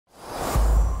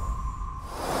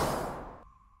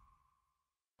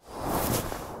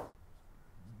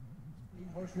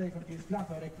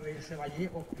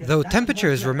Though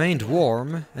temperatures remained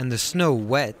warm and the snow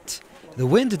wet, the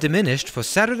wind diminished for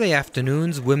Saturday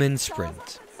afternoon's women's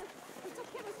sprint.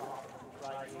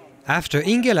 After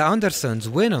Ingela Andersson's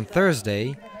win on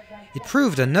Thursday, it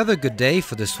proved another good day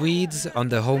for the Swedes on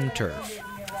their home turf.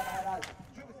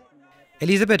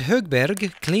 Elisabeth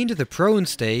Hoegberg cleaned the prone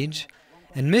stage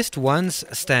and missed once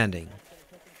standing.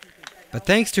 But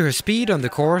thanks to her speed on the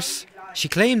course, she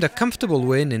claimed a comfortable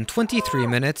win in 23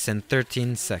 minutes and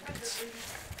 13 seconds.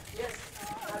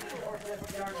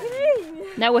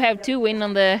 Now we have two wins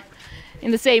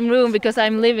in the same room because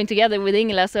I'm living together with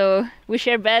Ingela, so we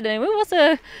share bed and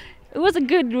it was a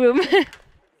good room.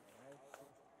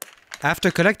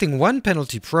 After collecting one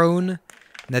penalty prone,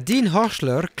 Nadine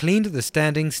Horschler cleaned the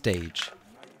standing stage.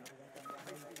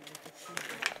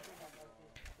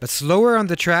 But slower on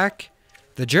the track,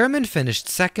 the German finished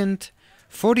second,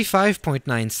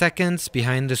 45.9 seconds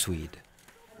behind the Swede.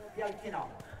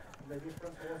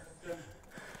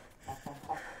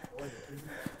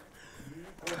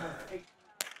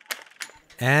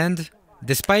 And,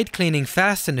 despite cleaning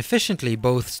fast and efficiently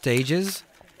both stages,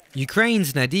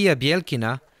 Ukraine's Nadia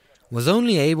Bielkina was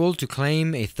only able to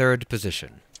claim a third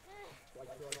position.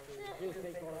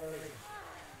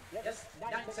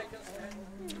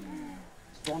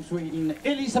 From Sweden,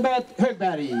 Elisabeth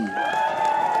Hoegberg.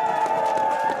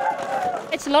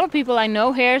 It's a lot of people I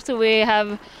know here, so we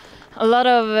have a lot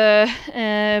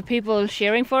of people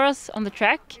cheering for us on the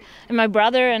track. And my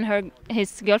brother and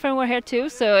his girlfriend were here too,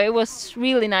 so it was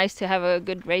really nice to have a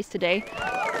good race today.